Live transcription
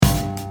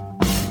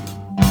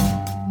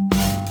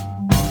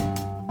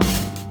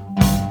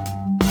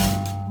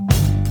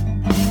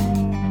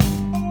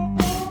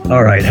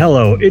All right.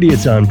 Hello,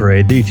 Idiots on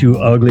Parade, the Too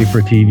Ugly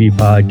for TV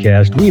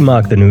podcast. We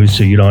mock the news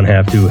so you don't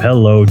have to.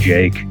 Hello,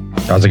 Jake.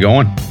 How's it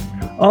going?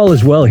 All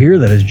is well here.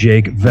 That is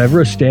Jake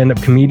Vevra,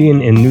 stand-up comedian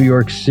in New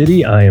York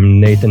City. I am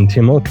Nathan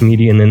Timmel,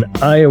 comedian in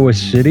Iowa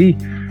City.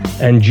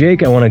 And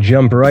Jake, I want to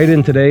jump right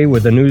in today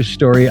with a news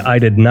story I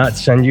did not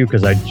send you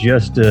because I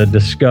just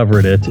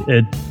discovered it.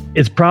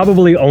 It's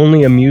probably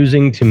only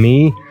amusing to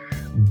me,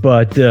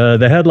 but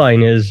the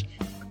headline is,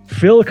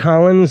 Phil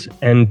Collins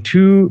and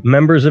two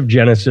members of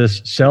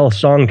Genesis sell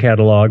song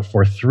catalog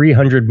for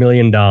 $300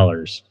 million.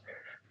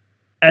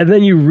 And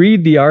then you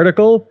read the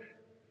article,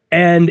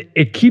 and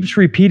it keeps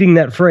repeating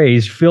that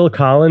phrase, Phil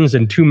Collins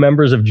and two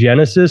members of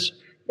Genesis,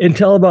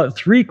 until about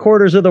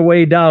 3/4 of the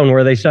way down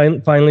where they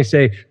finally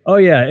say, oh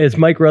yeah, it's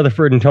Mike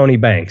Rutherford and Tony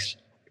Banks.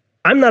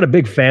 I'm not a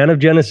big fan of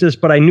Genesis,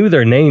 but I knew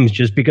their names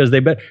just because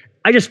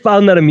I just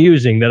found that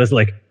amusing that it's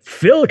like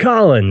Phil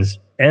Collins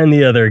and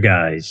the other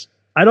guys.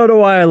 I don't know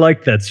why I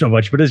like that so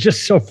much, but it's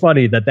just so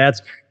funny that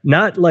that's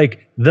not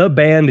like the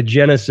band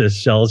Genesis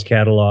sells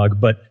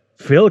catalog, but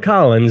Phil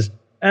Collins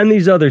and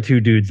these other two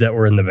dudes that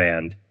were in the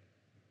band.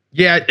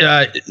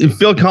 Yeah,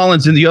 Phil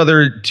Collins and the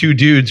other two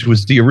dudes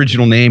was the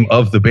original name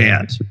of the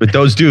band. But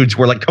those dudes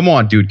were like, come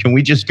on, dude, can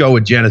we just go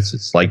with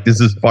Genesis? Like, this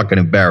is fucking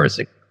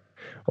embarrassing.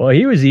 Well,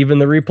 he was even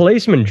the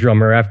replacement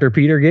drummer after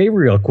Peter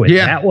Gabriel quit.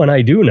 Yeah. That one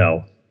I do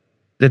know.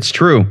 That's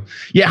true.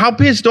 Yeah, how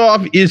pissed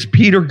off is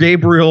Peter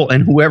Gabriel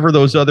and whoever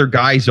those other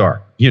guys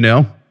are, you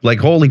know? Like,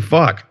 holy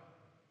fuck.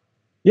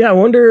 Yeah, I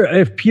wonder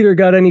if Peter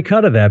got any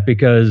cut of that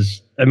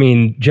because, I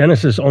mean,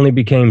 Genesis only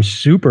became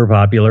super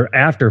popular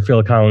after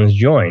Phil Collins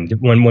joined.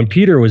 When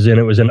Peter was in,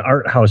 it was an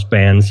art house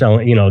band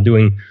selling,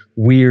 doing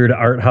weird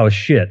art house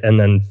shit. And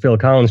then Phil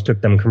Collins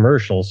took them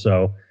commercial.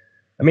 So,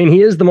 I mean,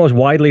 he is the most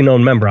widely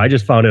known member. I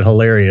just found it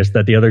hilarious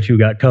that the other two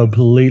got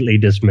completely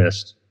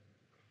dismissed.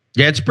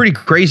 Yeah, it's pretty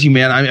crazy,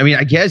 man. I mean,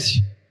 I guess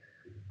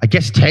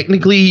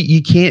technically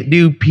you can't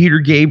do Peter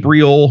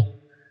Gabriel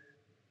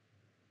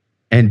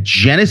and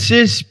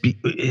Genesis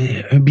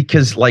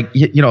because, like,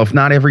 if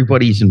not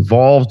everybody's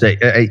involved,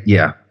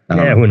 yeah.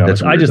 Who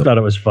knows? I just thought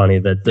it was funny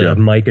that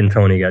Mike and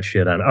Tony got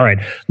shit on. All right,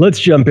 let's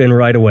jump in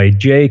right away.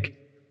 Jake,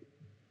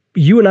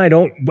 you and I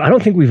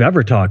don't think we've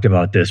ever talked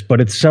about this, but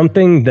it's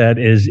something that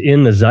is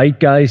in the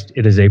zeitgeist.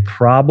 It is a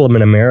problem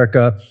in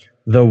America.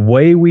 The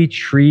way we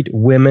treat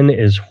women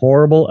is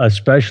horrible,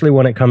 especially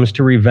when it comes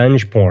to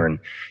revenge porn.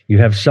 You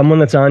have someone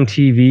that's on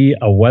TV,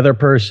 a weather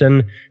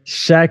person,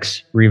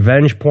 sex,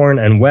 revenge porn,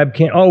 and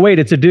webcam. Oh, wait,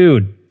 it's a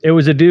dude. It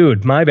was a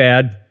dude. My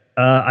bad.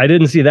 I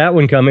didn't see that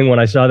one coming when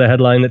I saw the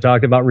headline that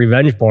talked about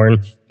revenge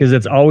porn because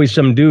it's always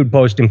some dude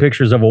posting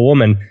pictures of a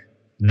woman.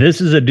 This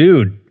is a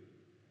dude.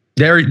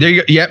 There you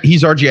go. Yep,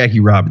 he's our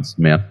Jackie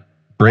Robinson, man.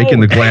 Breaking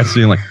the glass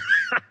ceiling.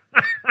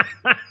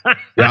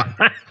 Yeah.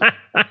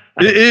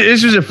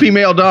 This is a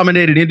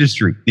female-dominated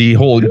industry, the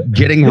whole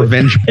getting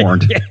revenge porn.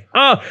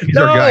 Oh, he's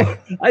no, our guy.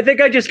 I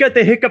think I just got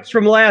the hiccups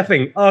from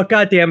laughing. Oh,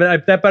 God damn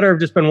it. That better have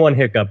just been one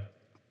hiccup.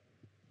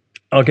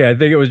 Okay, I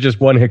think it was just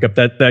one hiccup.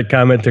 That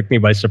comment took me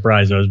by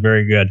surprise. It was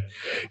very good.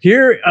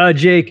 Here,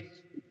 Jake,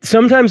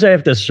 sometimes I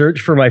have to search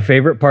for my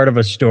favorite part of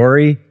a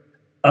story.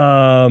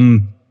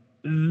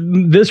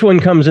 This one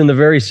comes in the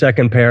very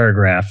second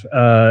paragraph.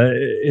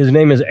 His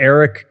name is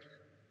Eric.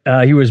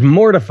 He was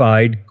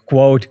mortified,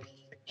 quote,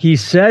 he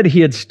said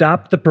he had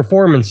stopped the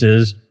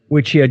performances,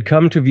 which he had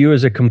come to view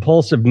as a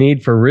compulsive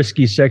need for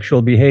risky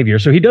sexual behavior.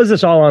 So he does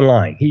this all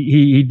online.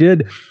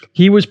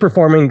 He was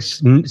performing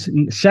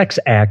sex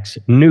acts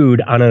nude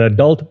on an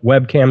adult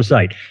webcam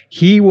site.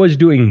 He was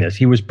doing this.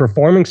 He was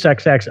performing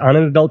sex acts on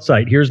an adult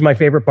site. Here's my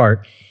favorite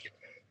part.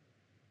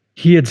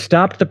 He had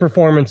stopped the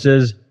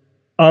performances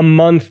a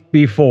month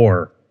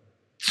before.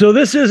 So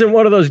this isn't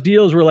one of those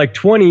deals where like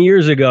 20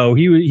 years ago,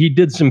 he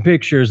did some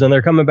pictures and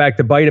they're coming back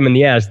to bite him in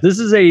the ass. This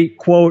is a,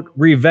 quote,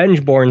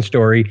 revenge porn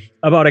story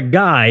about a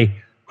guy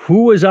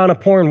who was on a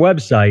porn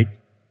website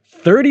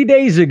 30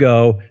 days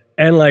ago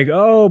and like,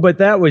 oh, but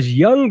that was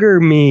younger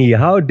me.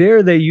 How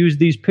dare they use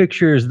these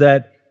pictures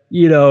that,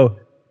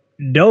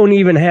 don't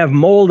even have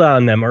mold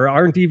on them or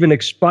aren't even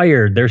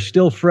expired. They're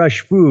still fresh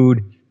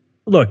food.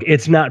 Look,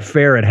 it's not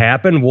fair it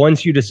happened.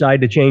 Once you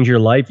decide to change your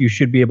life, you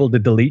should be able to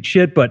delete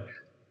shit, but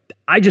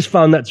I just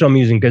found that so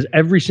amusing because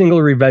every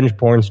single revenge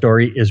porn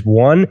story is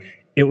one,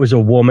 it was a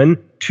woman.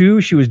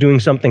 Two, she was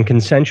doing something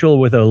consensual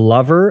with a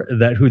lover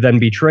who then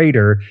betrayed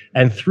her.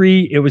 And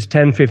three, it was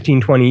 10, 15,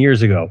 20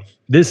 years ago.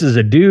 This is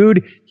a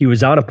dude. He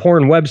was on a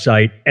porn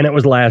website and it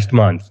was last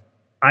month.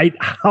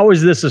 How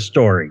is this a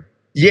story?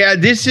 Yeah,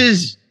 this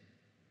is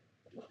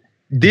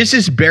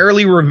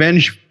barely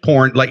revenge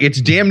porn. Like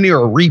it's damn near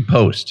a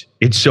repost.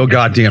 It's so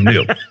goddamn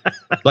new.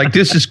 Like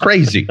this is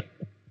crazy.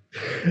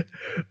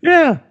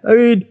 Yeah,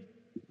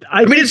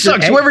 I mean, it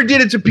sucks. Whoever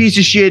did it's a piece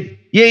of shit.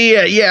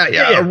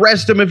 Yeah.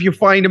 Arrest him if you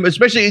find him.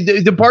 Especially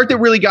the part that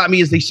really got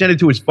me is they sent it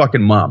to his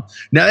fucking mom.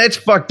 Now that's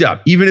fucked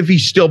up. Even if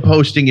he's still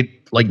posting it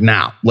like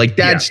now, like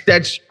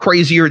that's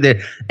crazier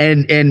than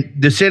and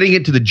the sending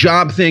it to the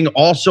job thing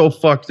also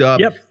fucked up.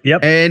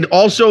 Yep. And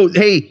also,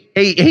 hey,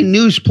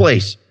 news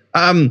place.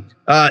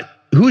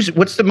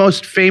 what's the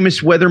most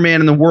famous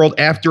weatherman in the world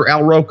after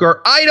Al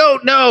Roker? I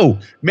don't know.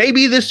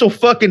 Maybe this will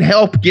fucking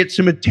help get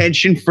some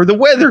attention for the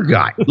weather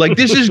guy. Like,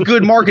 this is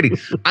good marketing.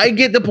 I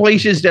get the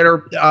places that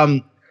are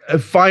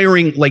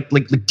firing like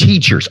the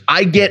teachers.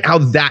 I get how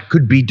that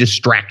could be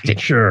distracting.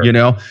 Sure. You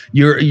know,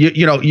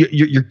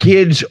 your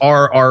kids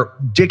are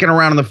dicking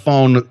around on the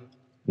phone,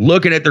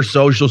 looking at their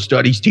social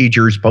studies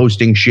teachers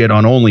posting shit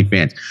on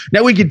OnlyFans.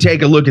 Now we could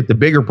take a look at the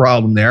bigger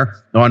problem there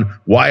on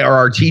why are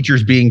our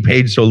teachers being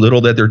paid so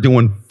little that they're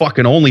doing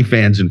fucking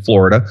OnlyFans in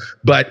Florida.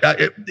 But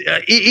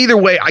either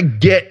way, I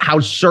get how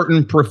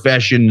certain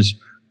professions,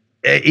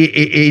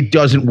 it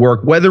doesn't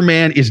work.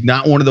 Weatherman is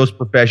not one of those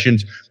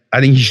professions. I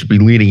think you should be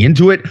leading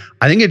into it.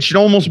 I think it should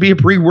almost be a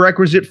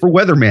prerequisite for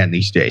weatherman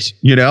these days.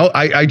 You know,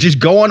 I just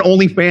go on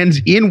OnlyFans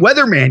in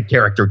weatherman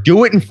character,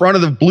 do it in front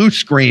of the blue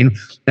screen,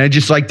 and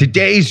just like,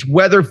 today's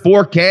weather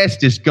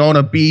forecast is going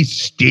to be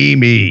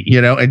steamy, you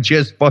know, and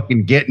just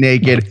fucking get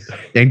naked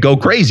and go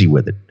crazy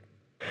with it.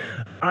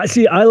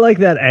 I like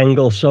that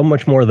angle so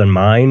much more than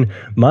mine.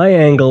 My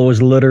angle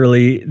was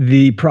literally,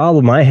 the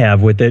problem I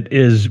have with it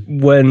is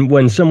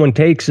when someone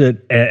takes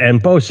it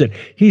and posts it,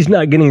 he's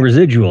not getting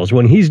residuals.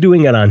 When he's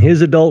doing it on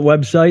his adult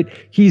website,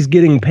 he's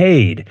getting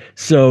paid.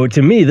 So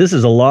to me, this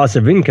is a loss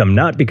of income,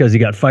 not because he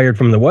got fired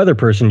from the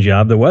weatherman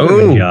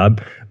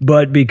job,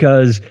 but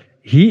because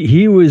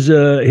he was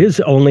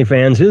his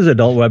OnlyFans, his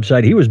adult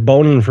website, he was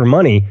boning for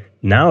money.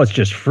 Now it's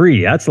just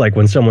free. That's like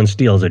when someone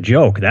steals a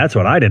joke. That's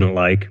what I didn't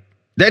like.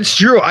 That's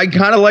true. I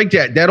kind of like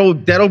that.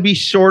 That'll be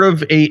sort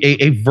of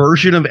a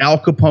version of Al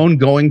Capone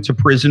going to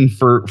prison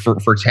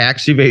for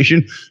tax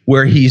evasion,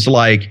 where he's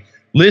like,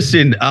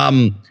 listen,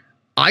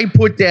 I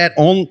put that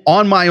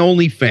on my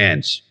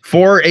OnlyFans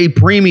for a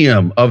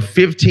premium of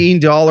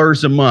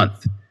 $15 a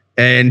month.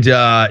 And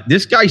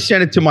this guy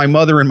sent it to my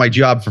mother and my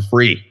job for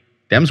free.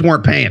 Thems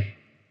weren't paying.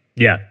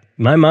 Yeah.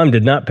 My mom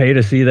did not pay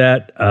to see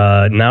that.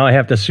 Now I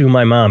have to sue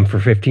my mom for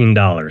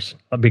 $15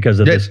 because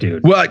of this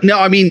dude. Well, no,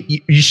 I mean,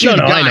 you sue the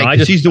guy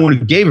because he's the one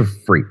who gave it for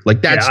free.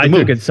 Like, that's the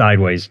move. I took it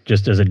sideways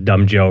just as a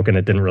dumb joke, and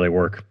it didn't really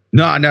work.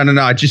 No.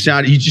 It just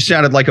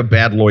sounded like a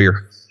bad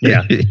lawyer.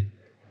 Yeah.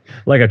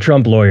 Like a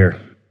Trump lawyer.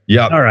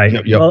 Yeah. All right.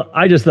 Yep. Well,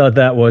 I just thought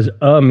that was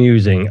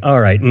amusing. All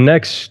right.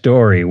 Next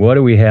story. What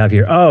do we have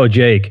here? Oh,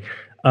 Jake.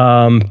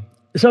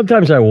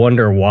 Sometimes I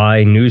wonder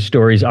why news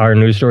stories are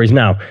news stories.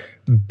 Now,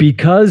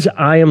 because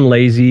I am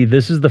lazy,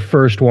 this is the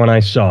first one I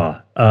saw.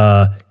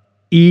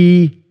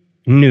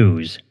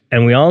 E-News.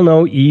 And we all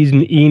know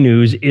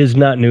E-News is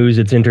not news.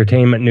 It's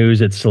entertainment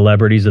news. It's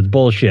celebrities. It's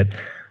bullshit.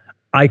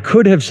 I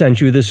could have sent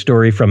you this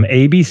story from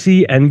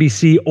ABC,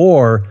 NBC,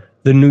 or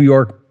the New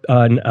York,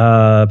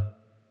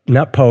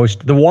 not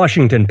Post, the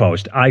Washington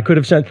Post. I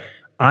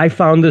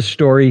found this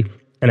story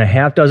in a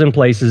half dozen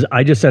places.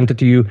 I just sent it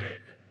to you.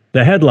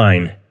 The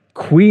headline,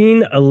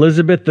 Queen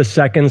Elizabeth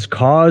II's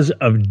cause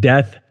of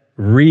death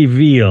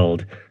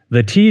revealed.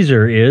 The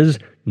teaser is,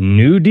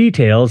 new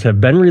details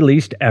have been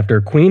released after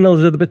Queen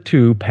Elizabeth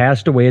II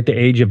passed away at the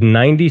age of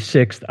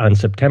 96 on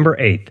September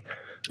 8th.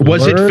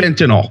 Was it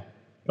fentanyl?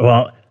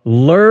 Well,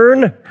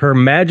 learn Her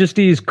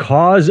Majesty's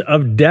cause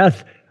of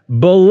death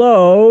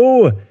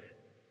below.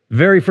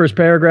 Very first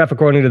paragraph,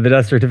 according to the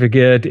death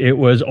certificate, it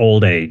was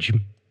old age.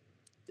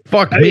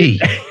 Fuck me.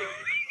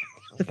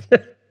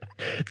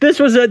 This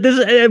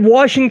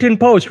Washington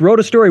Post wrote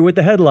a story with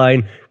the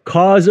headline,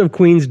 Cause of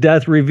Queen's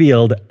Death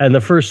Revealed, and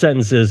the first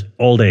sentence is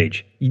old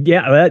age.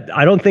 Yeah,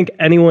 I don't think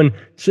anyone...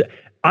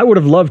 I would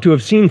have loved to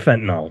have seen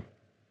fentanyl.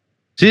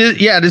 See,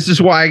 yeah, this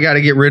is why I got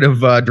to get rid of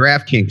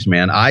DraftKings,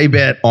 man. I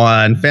bet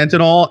on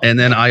fentanyl, and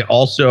then I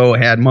also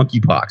had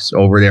monkeypox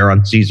over there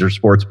on Caesar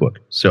Sportsbook.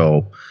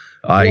 So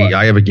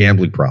I have a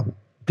gambling problem.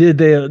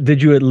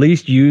 Did you at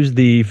least use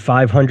the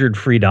 $500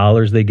 free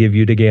they give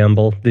you to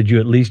gamble? Did you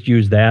at least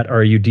use that, or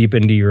are you deep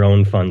into your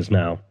own funds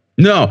now?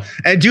 No.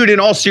 And dude, in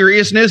all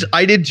seriousness,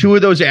 I did 2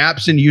 of those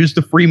apps and used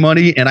the free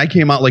money, and I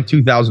came out like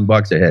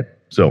 $2,000 ahead.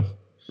 So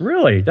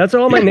really, that's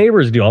all my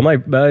neighbors do. All my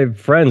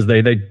friends,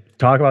 they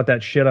talk about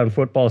that shit on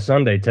Football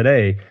Sunday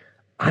today.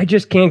 I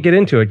just can't get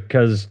into it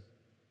because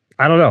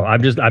I don't know.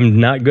 I'm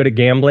not good at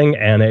gambling,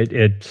 and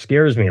it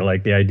scares me.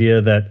 Like the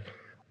idea that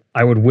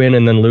I would win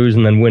and then lose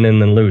and then win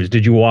and then lose.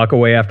 Did you walk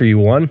away after you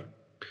won?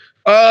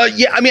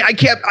 Yeah, I mean, I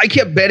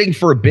kept betting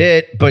for a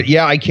bit, but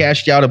yeah, I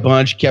cashed out a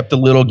bunch, kept a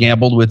little,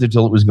 gambled with it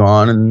till it was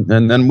gone, and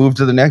then moved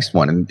to the next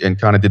one and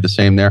kind of did the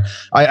same there.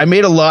 I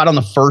made a lot on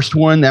the first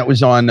one that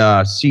was on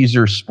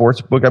Caesar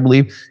Sportsbook, I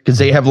believe, because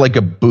they have like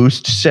a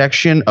boost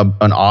section,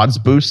 an odds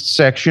boost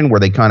section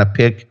where they kind of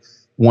pick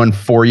one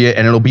for you,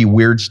 and it'll be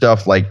weird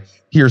stuff like,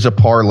 here's a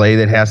parlay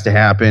that has to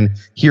happen.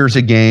 Here's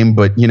a game,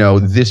 but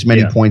this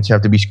many points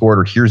have to be scored,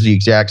 or here's the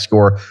exact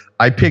score.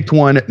 I picked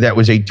one that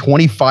was a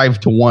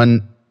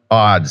 25-1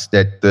 odds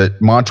that the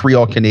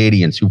Montreal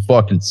Canadiens, who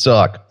fucking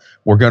suck,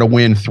 were going to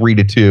win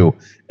 3-2,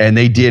 and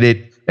they did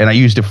it. And I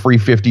used a free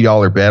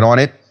 $50 bet on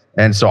it,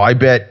 and so I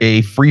bet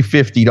a free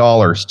 $50,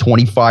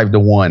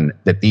 25-1,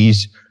 that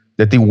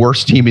the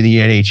worst team in the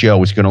NHL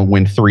was going to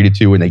win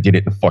 3-2, and they did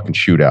it in a fucking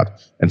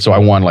shootout. And so I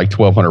won like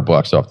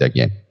 $1,200 off that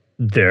game.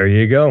 There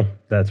you go.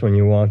 That's when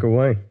you walk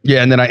away.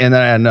 Yeah, and then I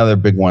had another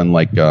big one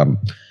like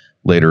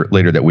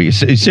later that week.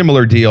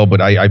 Similar deal,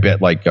 but I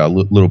bet like a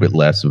little bit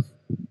less of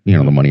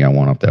the money I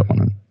won off that one.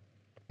 And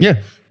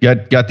yeah,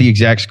 got the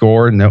exact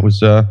score, and that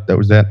was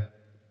that.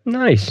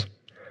 Nice.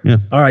 Yeah.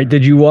 All right.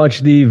 Did you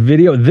watch the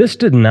video? This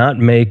did not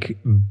make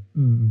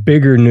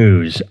bigger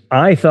news.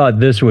 I thought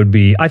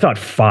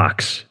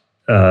Fox.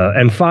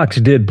 And Fox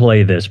did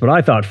play this, but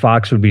I thought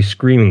Fox would be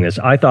screaming this.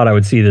 I thought I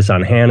would see this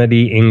on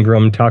Hannity,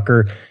 Ingram,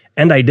 Tucker,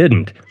 and I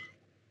didn't.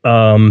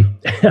 I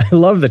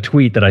love the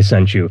tweet that I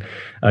sent you.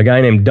 A guy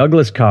named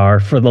Douglas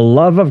Carr, for the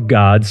love of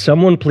God,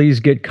 someone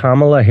please get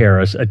Kamala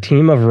Harris a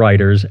team of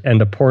writers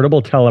and a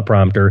portable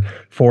teleprompter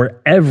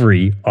for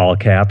every, all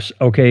caps,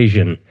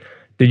 occasion.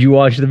 Did you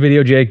watch the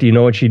video, Jake? Do you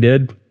know what she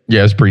did?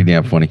 Yeah, it's pretty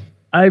damn funny.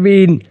 I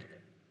mean...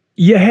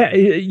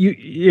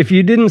 if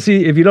you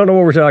don't know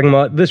what we're talking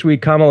about, this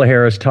week Kamala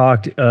Harris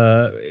talked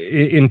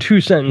in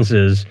 2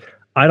 sentences.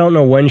 I don't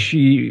know when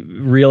she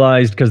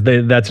realized, because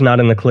that's not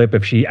in the clip,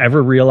 if she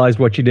ever realized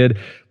what she did,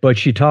 but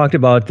she talked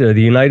about the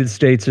United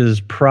States'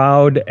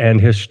 proud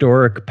and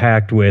historic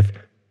pact with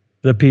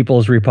the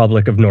People's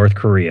Republic of North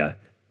Korea.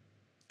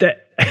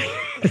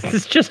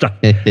 It's just I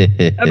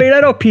mean, I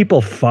know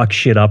people fuck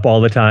shit up all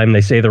the time.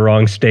 They say the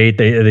wrong state.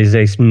 They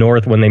say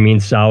north when they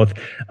mean south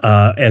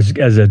as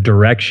a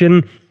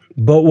direction.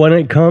 But when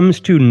it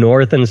comes to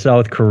North and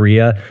South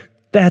Korea,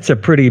 that's a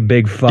pretty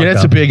big fuck up. Yeah,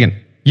 that's a big one.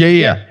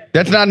 Yeah.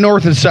 That's not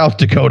North and South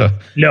Dakota.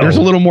 No. There's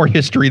a little more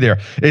history there.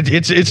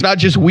 It's not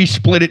just we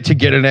split it to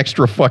get an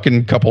extra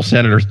fucking couple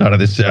senators out of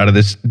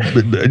this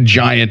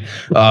giant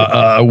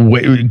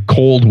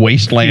cold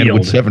wasteland field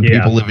with 7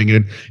 people living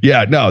in it.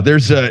 Yeah, no,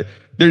 there's a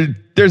big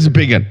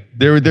one.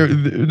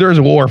 There's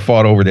a war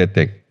fought over that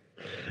thing.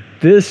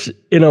 This,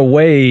 in a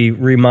way,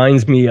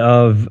 reminds me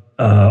of,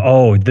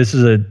 this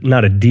is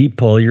not a deep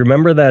pull. You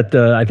remember that,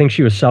 I think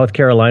she was South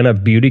Carolina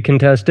beauty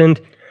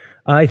contestant?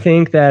 I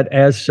think that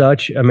as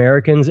such,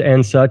 Americans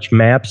and such,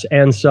 maps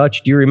and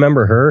such, do you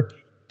remember her?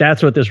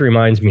 That's what this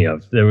reminds me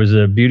of. There was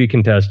a beauty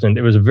contestant.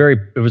 It was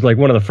like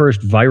one of the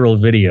first viral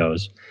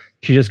videos.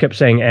 She just kept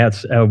saying,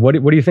 what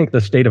do you think the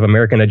state of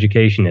American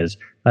education is?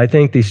 I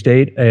think the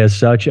state as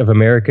such of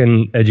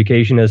American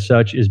education as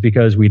such is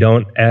because we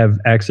don't have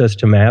access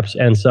to maps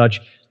and such.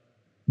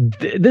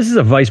 This is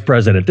a vice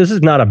president. This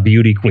is not a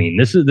beauty queen.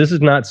 This is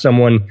not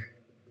someone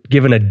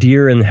given a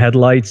deer in the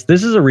headlights.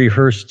 This is a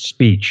rehearsed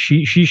speech.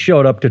 She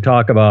showed up to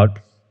talk about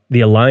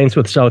the alliance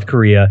with South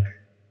Korea.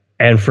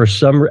 And for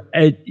some,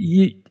 I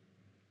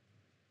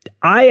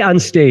on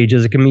stage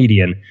as a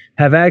comedian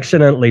have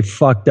accidentally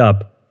fucked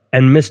up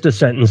and missed a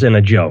sentence in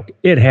a joke.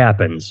 It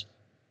happens,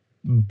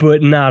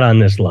 but not on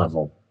this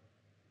level.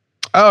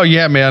 Oh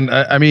yeah, man.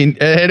 I mean,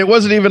 and it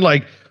wasn't even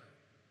like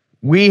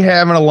we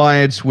have an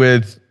alliance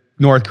with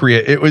North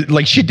Korea. It was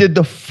like she did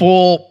the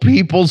full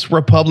People's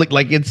Republic.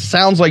 Like it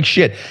sounds like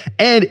shit.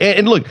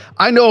 And look,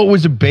 I know it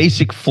was a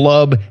basic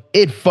flub.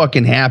 It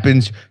fucking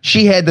happens.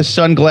 She had the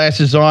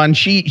sunglasses on.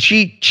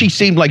 She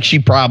seemed like she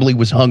probably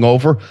was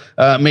hungover.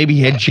 Maybe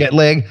had jet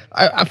lag.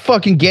 I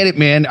fucking get it,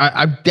 man.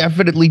 I've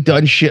definitely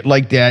done shit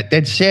like that.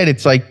 That said,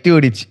 it's like,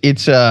 dude, it's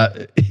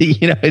a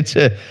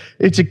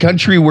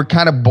country we're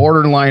kind of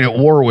borderline at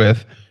war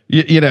with.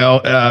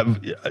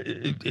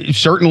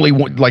 Certainly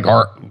like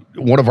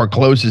one of our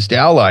closest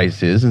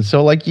allies is. And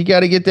so like, you got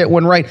to get that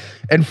one right.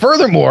 And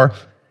furthermore,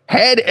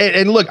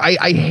 and look,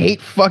 I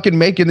hate fucking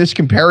making this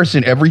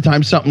comparison every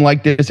time something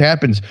like this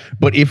happens.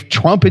 But if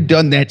Trump had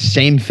done that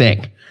same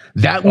thing,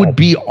 that would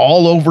be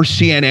all over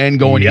CNN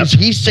going, Is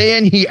he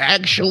saying he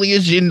actually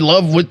is in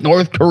love with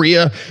North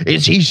Korea?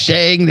 Is he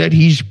saying that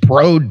he's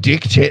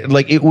pro-dictator?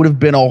 Like, it would have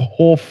been a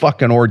whole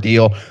fucking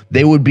ordeal.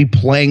 They would be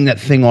playing that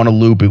thing on a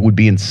loop. It would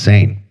be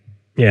insane.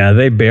 Yeah,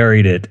 they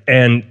buried it.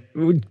 And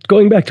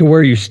going back to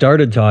where you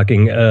started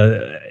talking,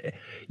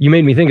 you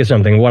made me think of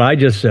something. What I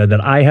just said,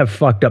 that I have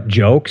fucked up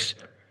jokes,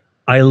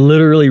 I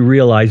literally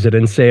realize it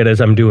and say it as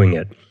I'm doing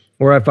it.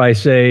 Or if I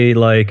say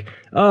like,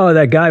 oh,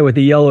 that guy with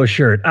the yellow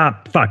shirt.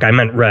 Fuck, I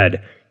meant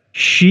red.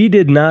 She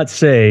did not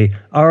say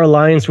our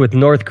alliance with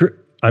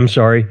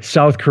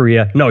South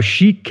Korea. No,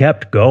 she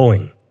kept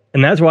going.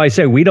 And that's why I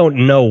say we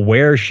don't know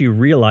where she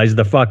realized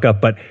the fuck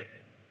up. But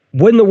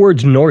when the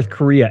words North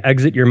Korea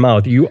exit your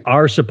mouth, you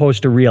are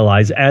supposed to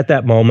realize at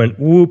that moment,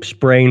 whoops,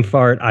 brain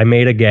fart, I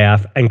made a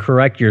gaffe, and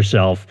correct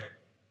yourself.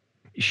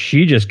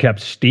 She just kept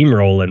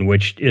steamrolling,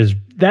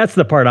 that's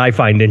the part I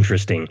find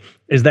interesting,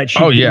 is that she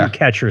didn't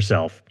catch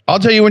herself. I'll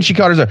tell you when she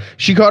caught herself.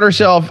 She caught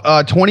herself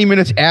 20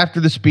 minutes after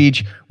the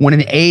speech when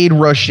an aide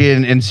rushed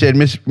in and said,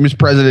 Miss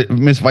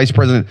Vice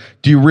President,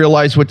 do you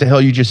realize what the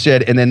hell you just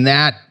said? And then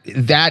that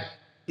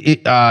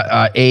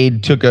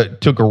aide took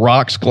a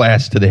rocks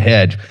glass to the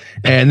head,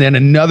 and then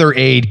another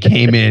aide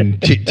came in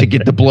to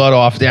get the blood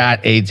off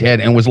that aide's head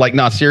and was like,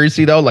 "No,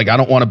 seriously though, like I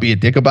don't want to be a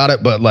dick about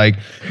it, but like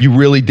you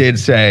really did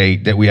say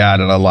that we had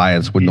an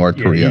alliance with North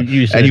Korea, and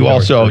you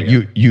also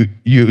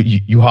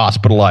you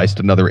hospitalized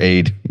another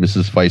aide,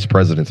 Mrs. Vice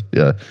President.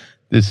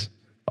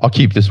 I'll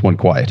keep this one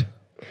quiet."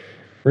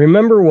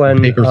 Remember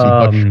when, Pay her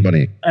some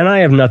money. and I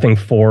have nothing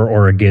for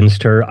or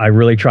against her. I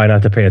really try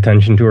not to pay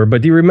attention to her.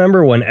 But do you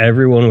remember when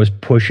everyone was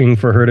pushing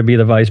for her to be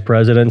the vice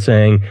president,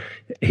 saying,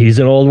 he's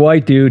an old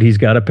white dude, he's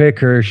got to pick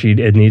her.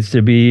 It needs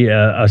to be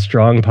a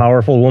strong,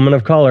 powerful woman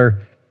of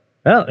color.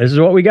 Well, this is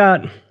what we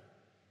got.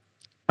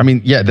 I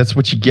mean, yeah, that's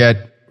what you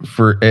get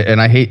for,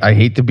 and I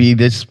hate to be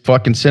this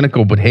fucking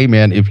cynical, but hey,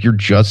 man, if you're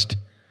just,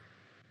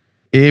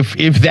 if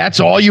that's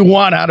all you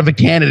want out of a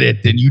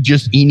candidate, then you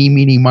just eeny,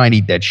 meeny,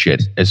 miny that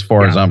shit, as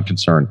far as I'm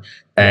concerned.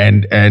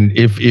 And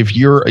if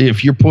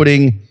you're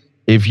putting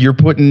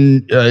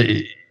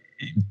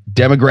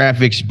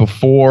demographics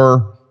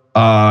before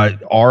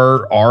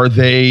are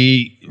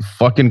they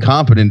fucking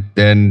competent,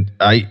 then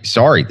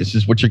this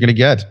is what you're gonna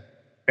get.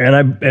 And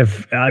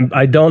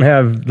I don't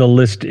have the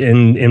list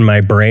in my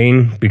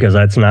brain because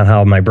that's not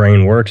how my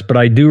brain works, but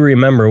I do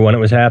remember when it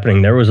was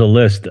happening, there was a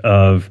list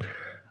of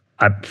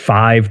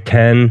 5,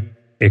 10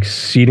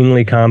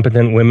 exceedingly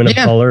competent women of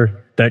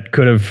color that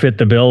could have fit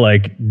the bill.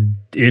 Like,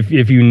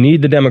 if you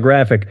need the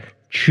demographic,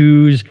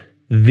 choose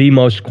the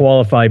most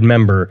qualified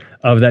member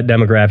of that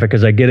demographic,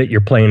 because I get it. You're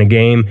playing a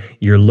game.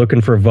 You're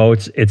looking for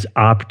votes. It's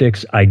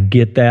optics. I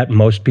get that.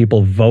 Most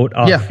people vote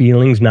off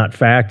feelings, not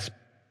facts.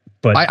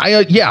 But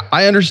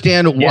I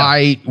understand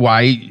why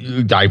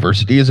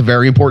diversity is a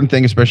very important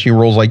thing, especially in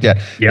roles like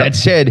that. Yep. That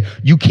said,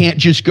 you can't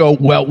just go,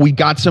 well, we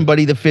got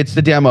somebody that fits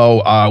the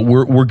demo.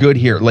 We're good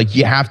here. Like,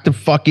 you have to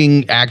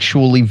fucking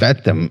actually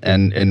vet them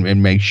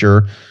and make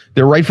sure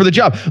they're right for the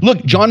job.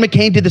 Look, John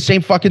McCain did the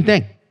same fucking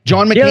thing.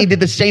 John McCain did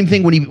the same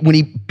thing when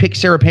he picked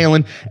Sarah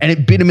Palin, and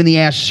it bit him in the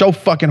ass so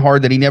fucking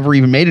hard that he never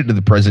even made it to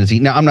the presidency.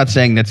 Now, I'm not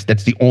saying that's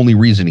the only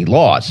reason he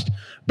lost,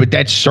 but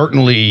that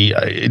certainly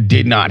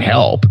did not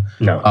help.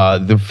 No,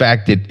 the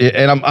fact that,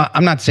 and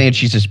I'm not saying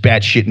she's as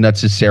batshit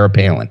nuts as Sarah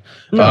Palin.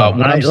 No,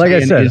 that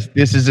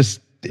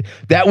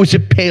was a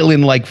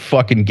Palin-like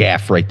fucking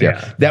gaffe right there.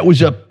 Yeah. That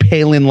was a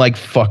Palin-like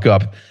fuck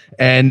up.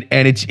 And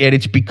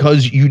it's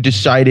because you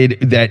decided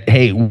that,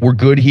 hey, we're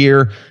good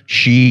here.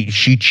 She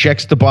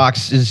checks the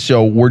boxes,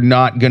 so we're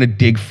not going to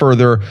dig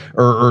further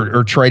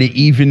or try to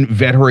even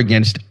vet her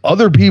against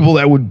other people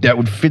that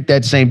would fit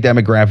that same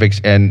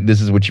demographics. And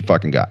this is what you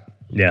fucking got.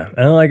 Yeah,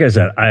 and like I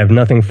said, I have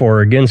nothing for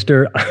or against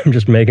her. I'm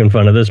just making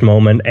fun of this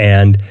moment.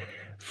 And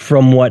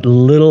from what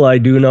little I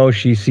do know,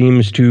 she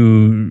seems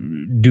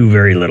to do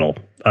very little.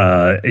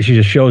 She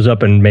just shows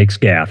up and makes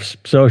gaffes.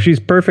 So she's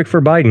perfect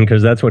for Biden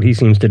because that's what he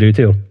seems to do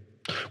too.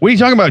 What are you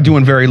talking about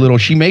doing very little?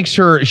 She makes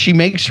her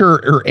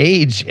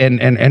aides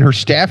and her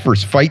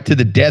staffers fight to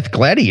the death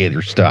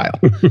gladiator style,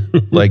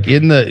 like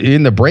in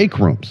the break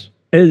rooms.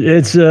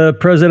 It's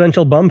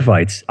presidential bum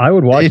fights. I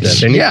would watch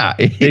that.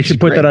 They should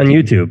put that on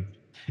YouTube.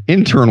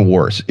 Intern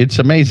wars. It's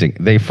amazing.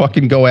 They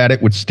fucking go at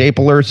it with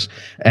staplers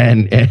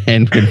and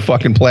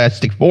fucking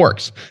plastic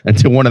forks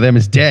until one of them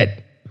is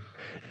dead.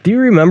 Do you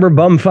remember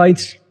bum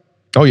fights?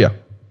 Oh yeah.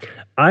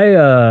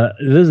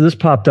 This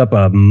popped up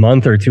a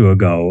month or two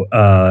ago.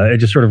 It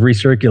just sort of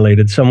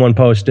recirculated. Someone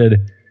posted,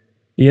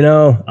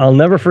 I'll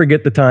never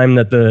forget the time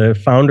that the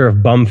founder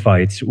of Bum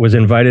Fights was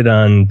invited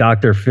on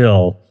Dr.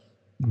 Phil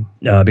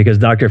because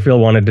Dr. Phil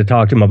wanted to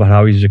talk to him about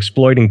how he was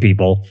exploiting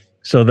people.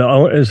 So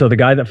the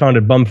guy that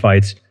founded Bum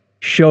Fights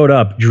showed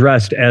up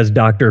dressed as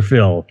Dr.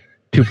 Phil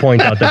to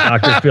point out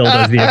that Dr. Phil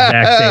does the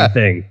exact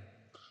same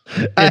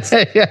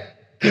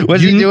thing.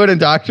 Was he doing a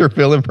Dr.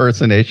 Phil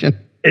impersonation?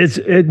 It's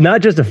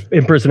not just an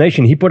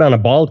impersonation. He put on a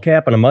bald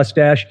cap and a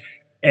mustache,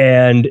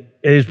 and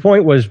his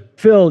point was,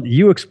 Phil,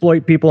 you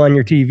exploit people on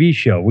your TV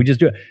show. We just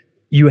do it.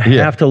 You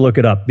have to look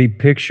it up. The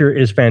picture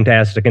is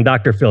fantastic, and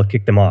Dr. Phil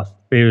kicked him off.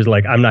 He was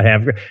like, I'm not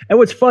having it. And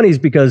what's funny is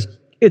because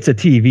it's a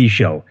TV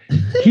show.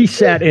 He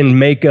sat in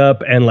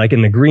makeup and like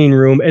in the green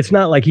room. It's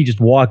not like he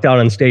just walked out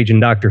on stage and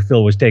Dr.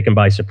 Phil was taken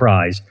by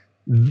surprise.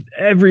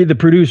 The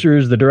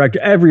producers, the director,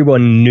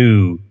 everyone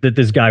knew that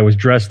this guy was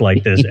dressed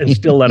like this and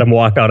still let him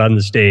walk out on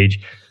the stage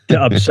to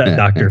upset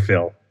Dr.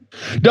 Phil.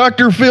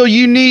 Dr. Phil,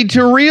 you need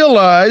to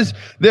realize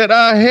that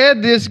I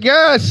had this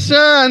guy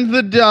sign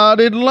the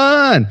dotted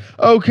line.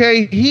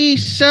 Okay, he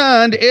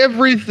signed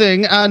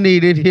everything I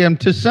needed him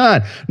to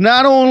sign.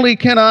 Not only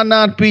can I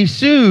not be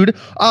sued,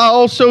 I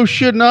also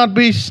should not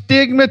be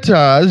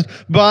stigmatized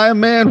by a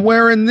man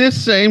wearing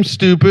this same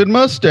stupid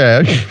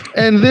mustache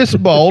and this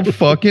bald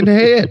fucking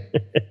head.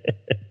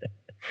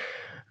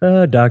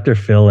 Dr.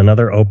 Phil,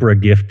 another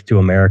Oprah gift to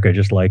America,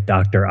 just like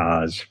Dr.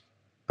 Oz.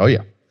 Oh,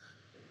 yeah.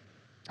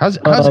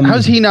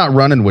 How's he not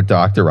running with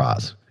Dr.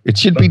 Oz? It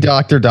should be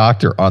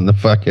Doctor on the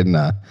fucking.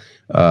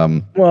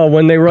 Well,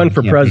 when they run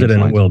for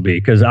president, it will be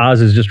because Oz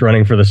is just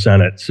running for the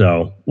Senate.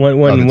 So when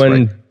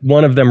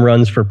one of them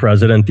runs for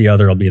president, the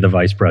other will be the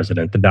vice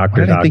president. The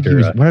doctor. Why did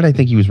I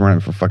think he was running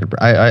for fucking?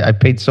 I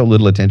paid so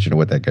little attention to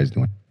what that guy's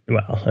doing.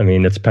 Well, I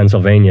mean, it's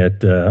Pennsylvania.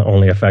 It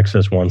only affects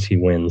us once he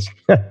wins.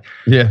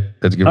 Yeah,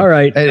 that's good. All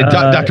right, hey,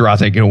 Dr.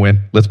 Oz ain't gonna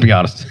win. Let's be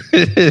honest.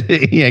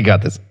 He ain't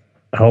got this.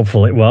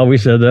 Hopefully. Well, we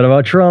said that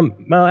about Trump.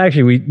 Well,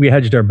 actually, we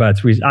hedged our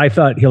bets. I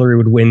thought Hillary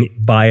would win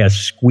by a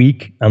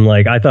squeak.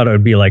 I thought it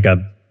would be like a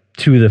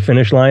to the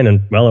finish line,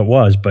 and well, it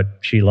was, but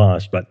she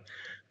lost. But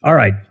All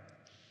right.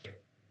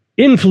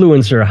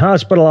 Influencer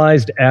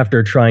hospitalized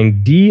after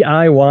trying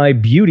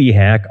DIY beauty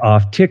hack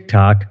off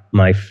TikTok.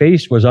 My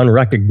face was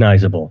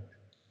unrecognizable.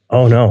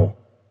 Oh no.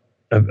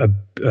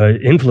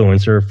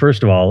 Influencer,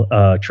 first of all,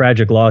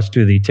 tragic loss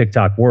to the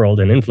TikTok world,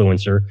 an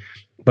influencer,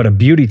 but a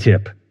beauty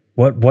tip.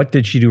 What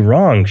did she do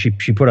wrong? She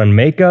put on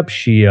makeup.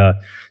 She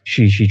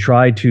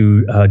tried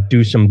to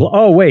do some.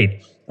 Oh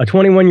wait, a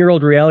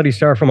 21-year-old reality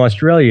star from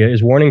Australia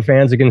is warning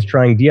fans against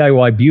trying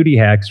DIY beauty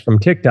hacks from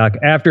TikTok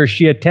after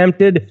she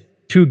attempted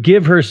to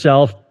give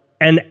herself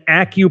an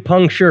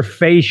acupuncture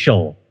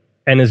facial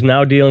and is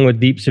now dealing with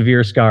deep,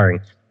 severe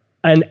scarring.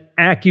 An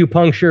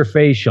acupuncture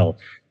facial.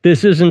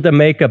 This isn't a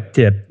makeup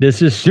tip.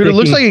 This is dude. It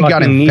looks like it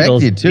got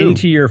infected too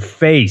into your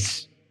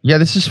face. Yeah,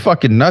 this is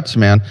fucking nuts,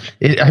 man.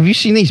 Have you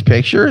seen these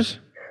pictures?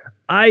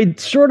 I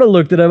sort of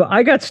looked at them.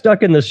 I got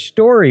stuck in the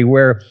story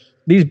where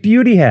these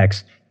beauty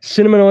hacks,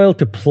 cinnamon oil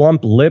to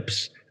plump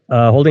lips,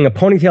 holding a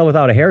ponytail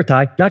without a hair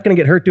tie. Not going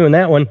to get hurt doing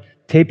that one.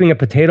 Taping a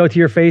potato to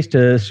your face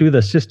to soothe a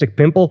cystic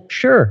pimple.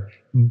 Sure.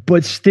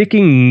 But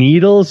sticking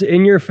needles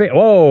in your face.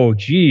 Oh,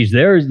 geez.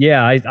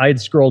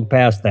 I'd scrolled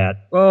past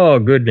that. Oh,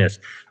 goodness.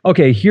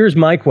 Okay, here's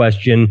my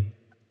question.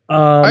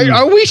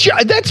 Are we sure?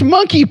 That's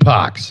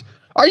monkeypox.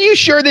 Are you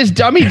sure this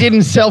dummy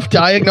didn't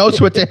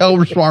self-diagnose what the hell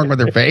was wrong with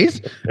her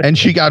face and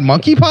she got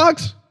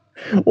monkeypox?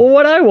 Well,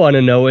 what I want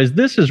to know is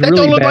this is that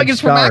really don't look bad like it's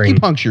scarring.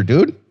 from acupuncture,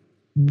 dude.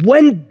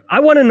 I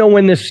want to know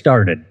when this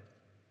started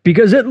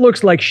because it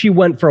looks like she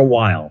went for a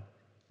while.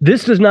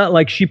 This is not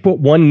like she put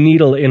one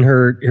needle in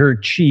her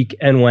cheek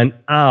and went,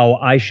 ow,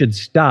 I should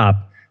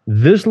stop.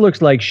 This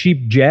looks like she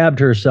jabbed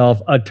herself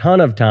a ton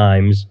of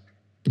times.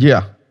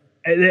 Yeah.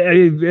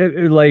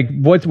 Like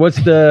what's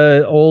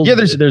the old? Yeah,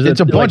 it's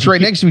a bunch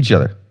right next to each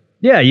other.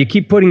 Yeah, you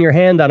keep putting your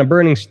hand on a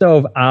burning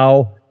stove.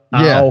 Ow,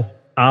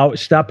 ow.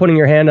 Stop putting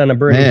your hand on a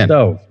burning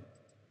stove.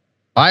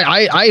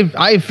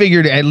 I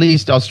figured at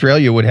least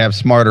Australia would have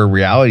smarter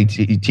reality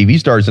TV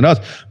stars than us,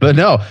 but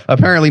no,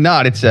 apparently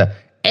not. It's ew,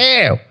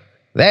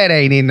 that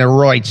ain't in the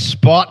right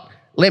spot.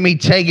 Let me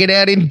take it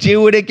out and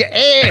do it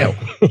again.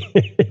 Ew.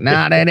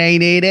 Nah, that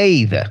ain't it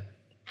either.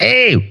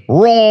 Ew,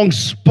 wrong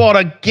spot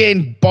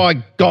again, by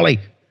golly.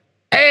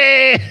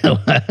 Ew,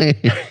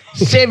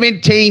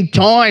 17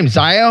 times.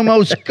 I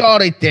almost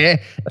got it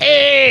there.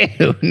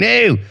 Ew,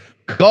 no.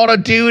 Gotta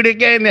do it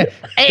again.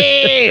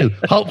 Ew,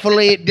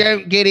 hopefully it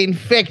don't get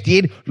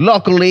infected.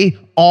 Luckily,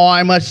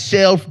 I'm a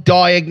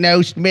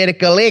self-diagnosed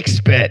medical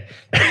expert.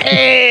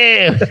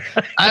 Ew.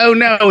 Oh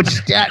no, it's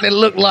starting to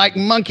look like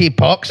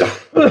monkeypox.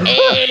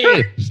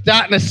 Ew,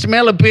 starting to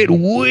smell a bit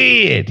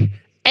weird.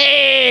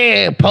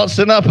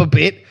 Pulsing up a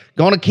bit.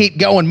 Gonna keep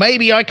going.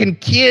 Maybe I can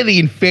cure the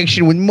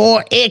infection with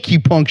more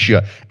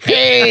acupuncture.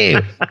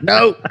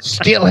 No,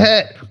 still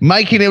hurt.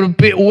 Making it a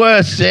bit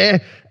worse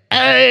there.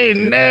 Oh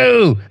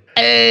no.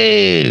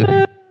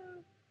 That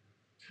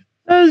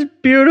was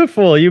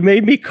beautiful. You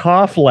made me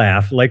cough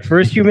laugh. Like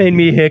first you made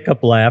me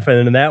hiccup laugh,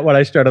 and in that one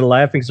I started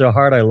laughing so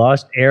hard I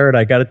lost air and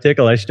I got a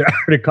tickle. I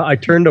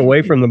turned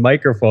away from the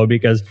microphone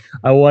because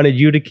I wanted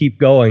you to keep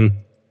going,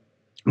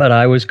 but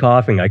I was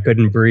coughing. I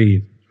couldn't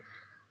breathe.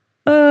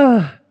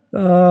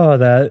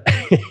 That.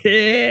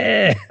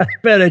 Yeah, I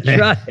better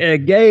try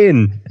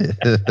again.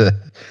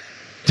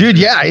 Dude,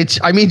 yeah,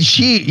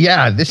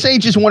 this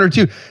ain't just one or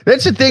two.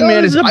 That's the thing,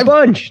 man. It's a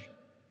bunch.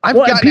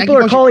 People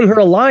are calling her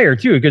a liar,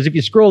 too, because if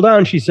you scroll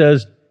down, she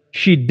says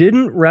she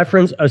didn't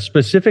reference a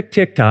specific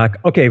TikTok.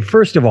 Okay,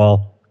 first of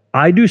all,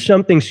 I do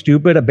something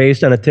stupid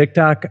based on a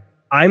TikTok,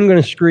 I'm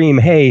going to scream,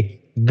 hey,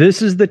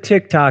 this is the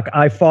TikTok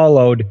I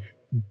followed.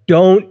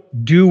 Don't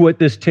do what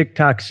this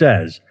TikTok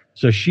says.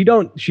 So she's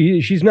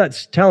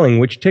not telling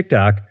which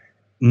TikTok,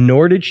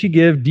 nor did she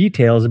give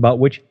details about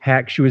which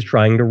hack she was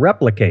trying to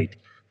replicate.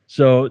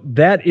 So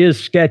that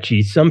is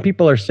sketchy. Some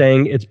people are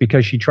saying it's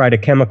because she tried a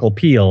chemical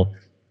peel.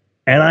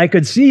 And I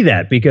could see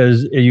that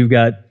because you've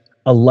got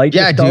a light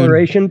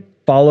discoloration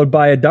followed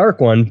by a dark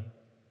one.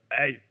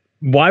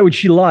 Why would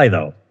she lie,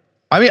 though?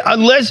 I mean,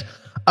 unless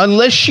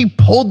she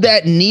pulled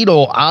that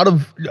needle out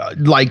of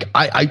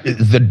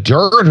the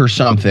dirt or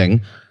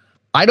something,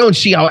 I don't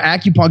see how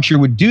acupuncture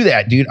would do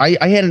that, dude.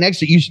 I had an ex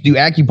that used to do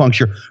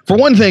acupuncture. For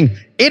one thing,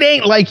 it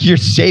ain't like you're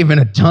saving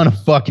a ton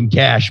of fucking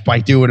cash by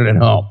doing it at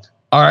home.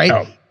 All right?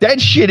 No. That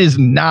shit is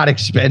not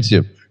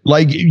expensive.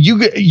 Like you're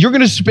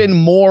going to spend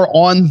more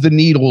on the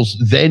needles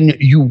than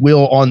you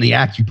will on the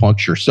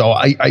acupuncture. So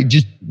I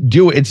just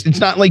do it. It's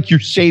not like you're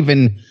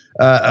saving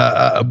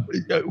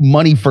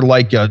money for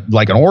like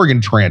an organ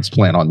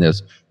transplant on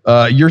this.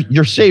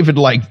 You're saving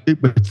like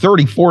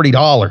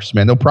 $30-$40,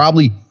 man.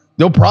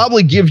 They'll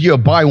probably give you a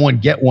buy one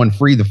get one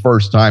free the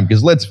first time,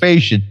 because let's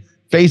face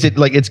it,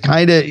 like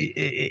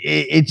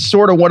it's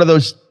sort of one of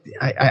those.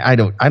 I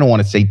don't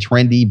want to say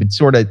trendy, but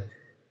sort of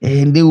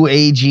new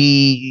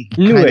agey,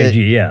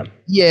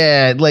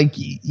 yeah. Like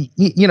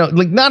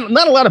like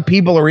not a lot of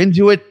people are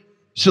into it.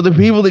 So the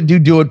people that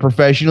do it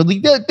professionally,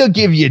 they'll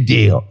give you a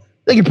deal.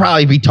 They could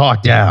probably be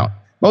talked down.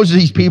 Most of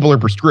these people are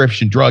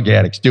prescription drug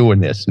addicts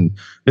doing this, and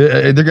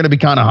they're going to be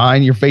kind of high,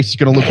 and your face is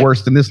going to look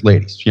worse than this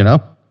lady's.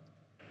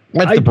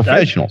 That's the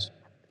professionals.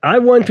 I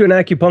went to an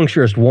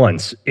acupuncturist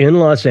once in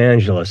Los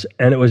Angeles,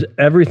 and it was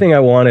everything I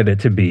wanted it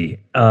to be.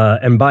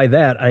 And by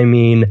that, I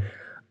mean,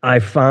 I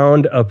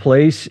found a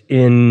place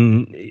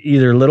in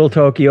either Little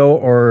Tokyo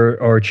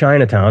or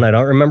Chinatown. I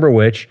don't remember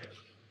which.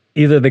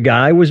 Either the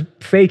guy was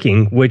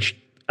faking, which,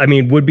 I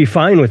mean, would be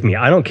fine with me.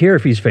 I don't care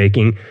if he's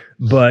faking,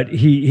 but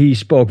he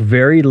spoke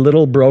very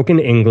little broken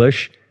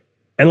English.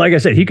 And like I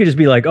said, he could just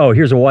be like, oh,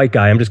 here's a white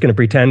guy. I'm just going to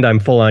pretend I'm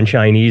full on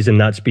Chinese and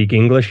not speak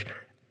English,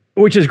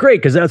 which is great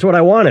because that's what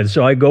I wanted.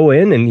 So I go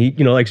in and he,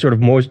 like sort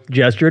of most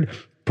gestured,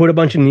 put a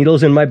bunch of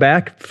needles in my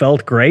back,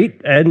 felt great.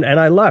 And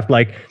I left.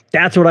 Like,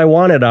 that's what I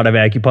wanted out of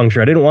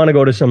acupuncture. I didn't want to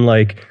go to some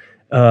like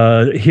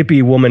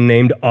hippie woman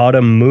named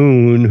Autumn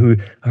Moon who,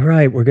 all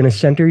right, we're going to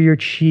center your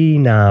chi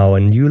now.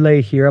 And you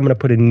lay here. I'm going to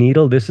put a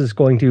needle.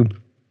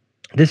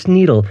 This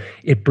needle,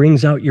 it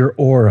brings out your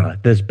aura.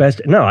 This best.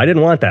 No, I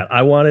didn't want that.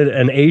 I wanted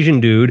an Asian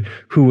dude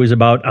who was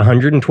about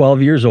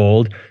 112 years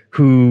old,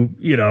 who,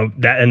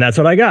 that's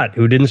what I got,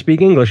 who didn't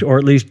speak English, or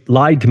at least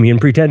lied to me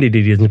and pretended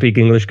he didn't speak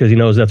English because he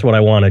knows that's what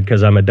I wanted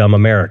because I'm a dumb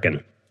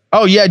American.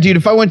 Oh, yeah, dude,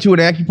 if I went to an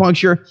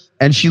acupuncture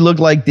and she looked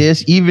like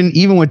this,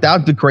 even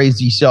without the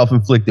crazy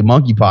self-inflicted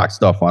monkeypox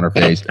stuff on her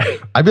face,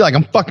 I'd be like,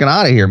 I'm fucking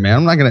out of here, man.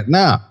 I'm not going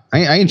to,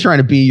 I ain't trying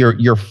to be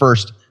your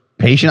first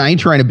patient. I ain't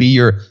trying to be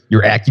your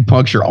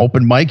acupuncture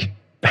open mic.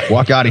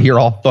 Walk out of here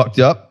all fucked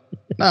up.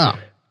 No.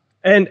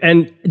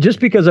 And just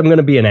because I'm going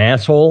to be an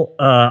asshole,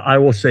 I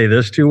will say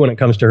this too when it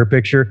comes to her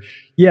picture.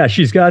 Yeah,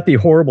 she's got the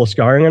horrible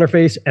scarring on her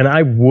face, and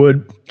I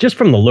would, just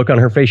from the look on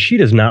her face, she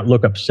does not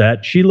look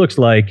upset. She looks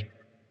like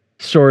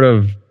sort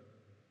of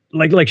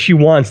like she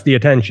wants the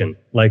attention.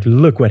 Like,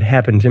 look what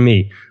happened to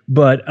me.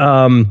 But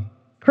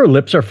her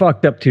lips are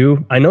fucked up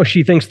too. I know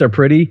she thinks they're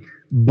pretty,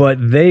 but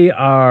they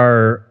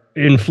are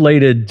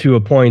inflated to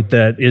a point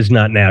that is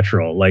not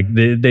natural. Like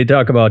they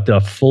talk about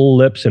full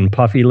lips and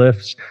puffy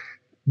lips.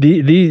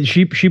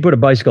 She put a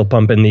bicycle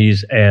pump in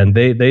these, and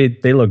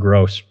they look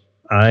gross.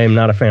 I am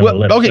not a fan of the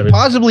lips. Okay,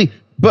 possibly,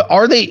 but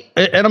are they?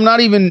 And I'm not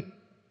even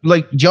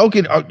like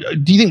joking.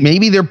 Do you think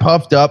maybe they're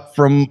puffed up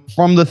from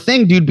the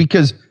thing, dude?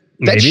 Because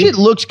that shit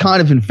looks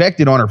kind of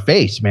infected on her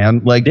face,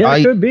 man. Like, yeah,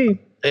 it could be.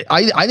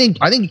 I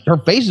think her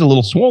face is a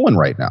little swollen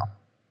right now.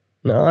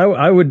 No,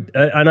 I would,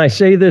 and I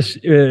say this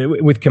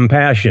with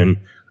compassion,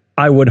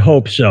 I would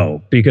hope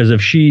so, because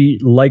if she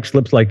likes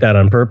lips like that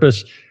on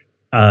purpose,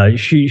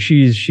 she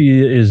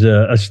is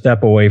a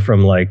step away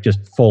from like just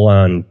full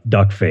on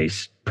duck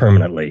face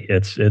permanently.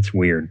 It's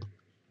weird.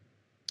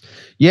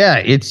 Yeah,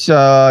 it's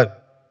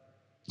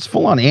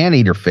full on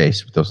anteater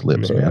face with those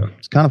lips, man.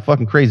 It's kind of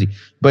fucking crazy.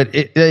 But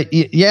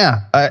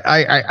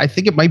I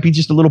think it might be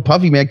just a little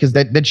puffy, man, because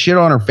that shit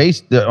on her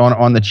face,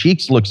 on the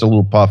cheeks, looks a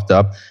little puffed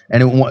up,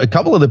 and a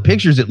couple of the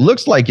pictures, it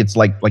looks like it's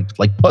like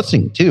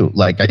pussing too.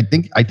 Like I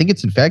think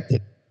it's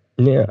infected.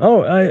 Yeah.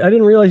 Oh, I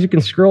didn't realize you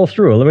can scroll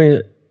through. Let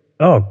me.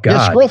 Oh God.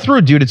 Yeah, scroll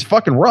through, dude. It's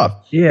fucking rough.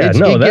 Yeah.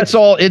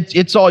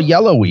 It's all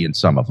yellowy in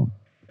some of them.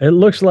 It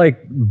looks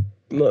like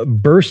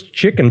burst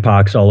chicken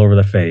pox all over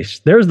the face.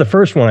 There's the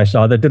first one I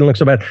saw that didn't look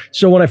so bad.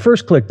 So when I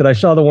first clicked it, I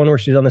saw the one where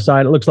she's on the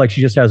side. It looks like she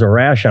just has a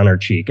rash on her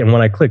cheek. And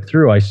when I click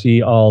through, I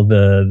see all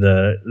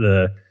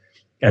the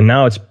and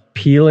now it's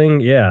peeling.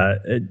 Yeah.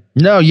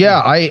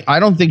 I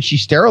don't think she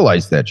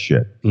sterilized that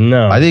shit.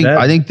 No. I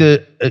think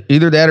that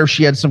either that or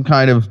she had some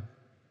kind of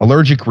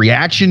allergic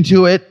reaction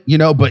to it,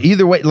 but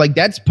either way, like,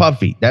 that's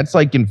puffy. That's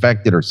like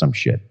infected or some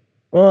shit.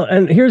 Well,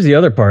 and here's the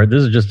other part.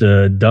 This is just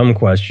a dumb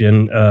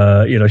question.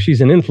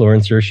 She's an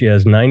influencer. She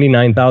has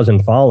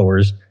 99,000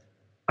 followers.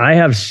 I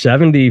have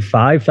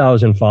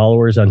 75,000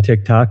 followers on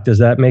TikTok. Does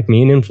that make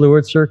me an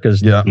influencer?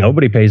 Because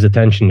nobody pays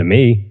attention to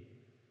me.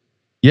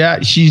 Yeah,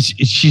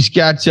 she's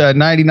got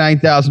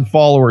 99,000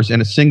 followers,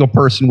 and a single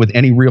person with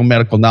any real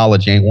medical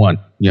knowledge ain't one.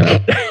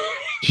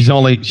 She's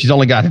only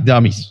got the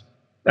dummies.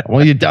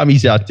 Only the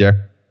dummies out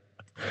there.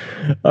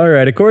 All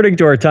right. According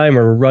to our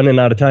timer, we're running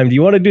out of time. Do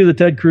you want to do the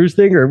Ted Cruz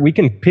thing, or we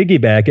can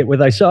piggyback it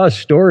with, I saw a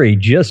story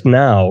just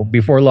now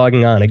before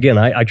logging on. Again,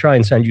 I try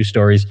and send you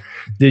stories.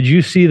 Did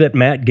you see that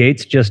Matt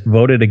Gaetz just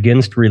voted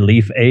against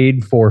relief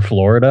aid for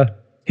Florida,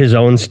 his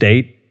own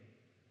state?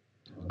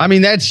 I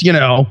mean, that's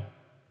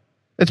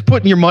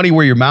putting your money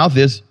where your mouth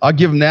is. I'll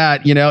give him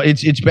that.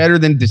 It's better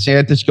than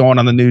DeSantis going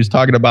on the news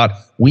talking about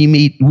we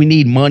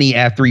need money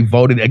after he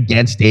voted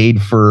against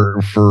aid for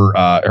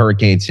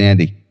Hurricane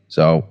Sandy.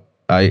 So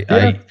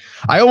I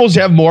almost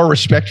have more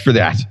respect for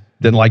that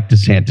than like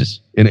DeSantis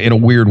in a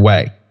weird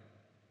way.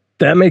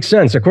 That makes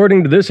sense.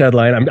 According to this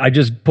headline, I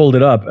just pulled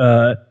it up.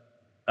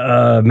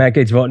 Matt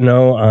Gaetz voted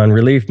no on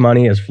relief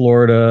money as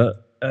Florida.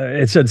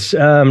 It said,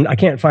 I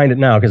can't find it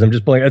now because I'm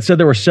just pulling. It said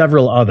there were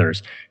several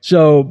others.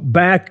 So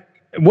back,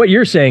 what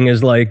you're saying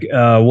is like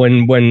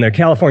when the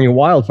California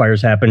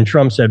wildfires happened,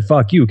 Trump said,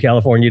 fuck you,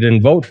 California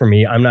didn't vote for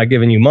me. I'm not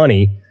giving you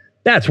money.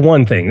 That's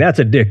one thing. That's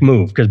a dick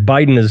move because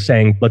Biden is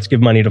saying, let's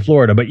give money to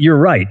Florida. But you're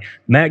right.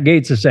 Matt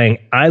Gaetz is saying,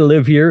 I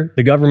live here.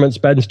 The government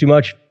spends too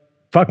much.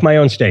 Fuck my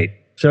own state.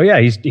 So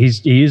yeah,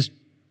 he's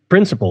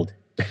principled.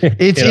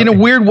 It's in a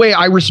weird way.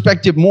 I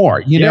respect it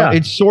more.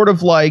 It's sort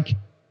of like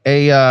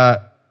a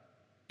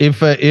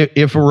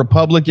if a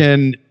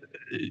Republican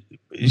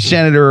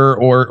senator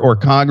or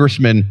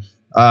congressman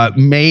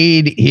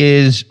made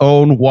his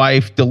own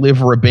wife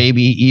deliver a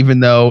baby, even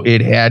though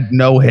it had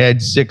no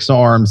head, 6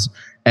 arms,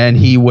 and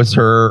he was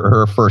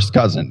her first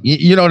cousin.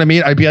 You know what I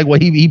mean? I'd be like, well,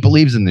 he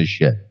believes in this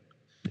shit.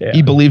 Yeah.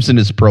 He believes in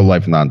his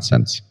pro-life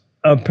nonsense.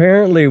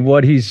 Apparently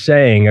what he's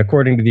saying,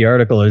 according to the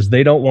article, is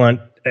they don't want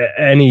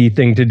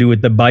anything to do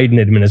with the Biden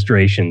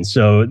administration.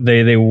 So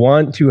they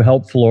want to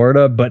help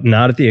Florida, but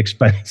not at the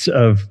expense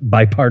of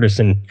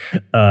bipartisan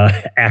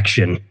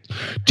action.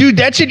 Dude,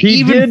 that's an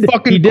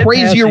fucking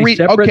crazier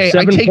reason. Okay,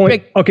 I take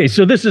back. Okay,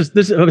 so this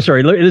is I'm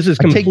sorry. This is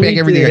complete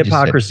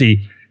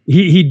hypocrisy.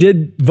 He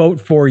did vote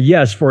for a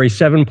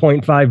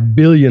 $7.5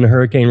 billion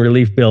hurricane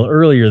relief bill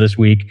earlier this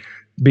week,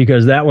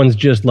 because that one's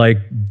just like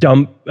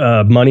dump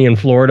money in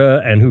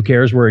Florida and who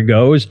cares where it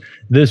goes.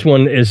 This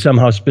one is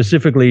somehow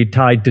specifically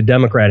tied to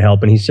Democrat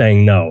help, and he's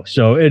saying no.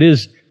 So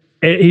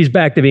he's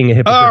back to being a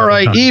hypocrite. All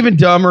right, even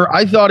dumber.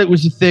 I thought it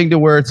was a thing to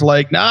where it's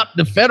like, nah,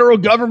 the federal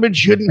government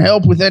shouldn't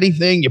help with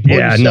anything. You put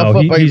yourself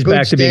up by he's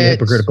back to being a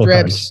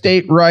hypocritical.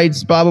 State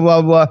rights, blah blah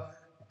blah blah.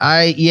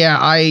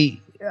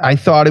 I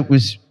thought it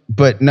was,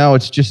 but no,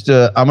 it's just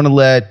I'm going to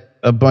let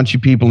a bunch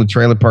of people in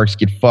trailer parks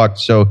get fucked.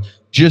 So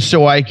just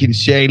so I can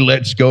say,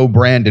 let's go,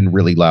 Brandon,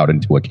 really loud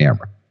into a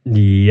camera.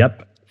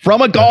 Yep.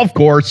 From a golf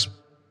course.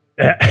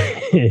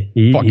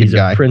 He's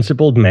a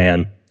principled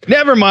man.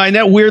 Never mind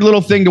that weird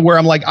little thing to where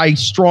I'm like, I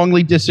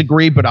strongly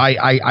disagree, but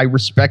I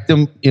respect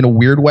him in a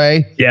weird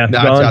way. Yeah. No,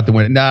 it's not the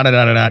win.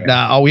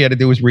 Nah. All we had to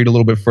do was read a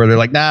little bit further.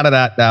 Like, nah.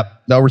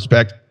 No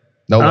respect.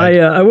 No.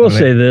 I will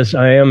say this.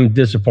 I am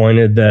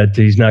disappointed that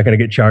he's not going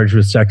to get charged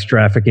with sex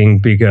trafficking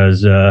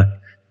because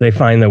they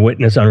find the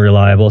witness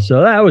unreliable.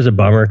 So that was a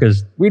bummer,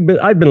 because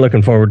I'd been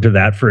looking forward to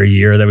that for a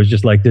year. That was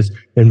just like, this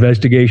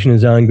investigation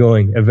is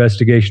ongoing.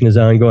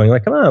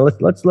 Like, come on,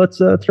 let's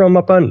throw him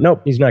up on.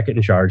 Nope, he's not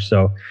getting charged.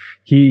 So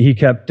he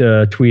kept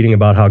tweeting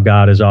about how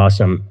God is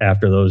awesome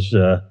after those.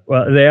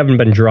 Well, they haven't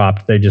been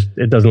dropped.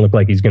 It doesn't look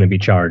like he's going to be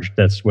charged.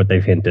 That's what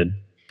they've hinted.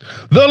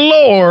 The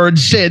Lord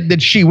said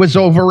that she was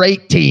over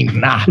 18.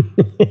 Nah.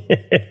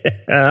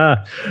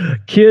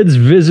 Kids,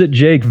 visit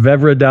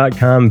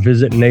jakevevra.com,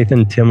 visit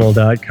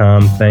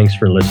nathantimmel.com. Thanks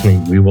for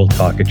listening. We will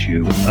talk at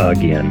you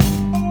again.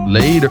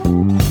 Later.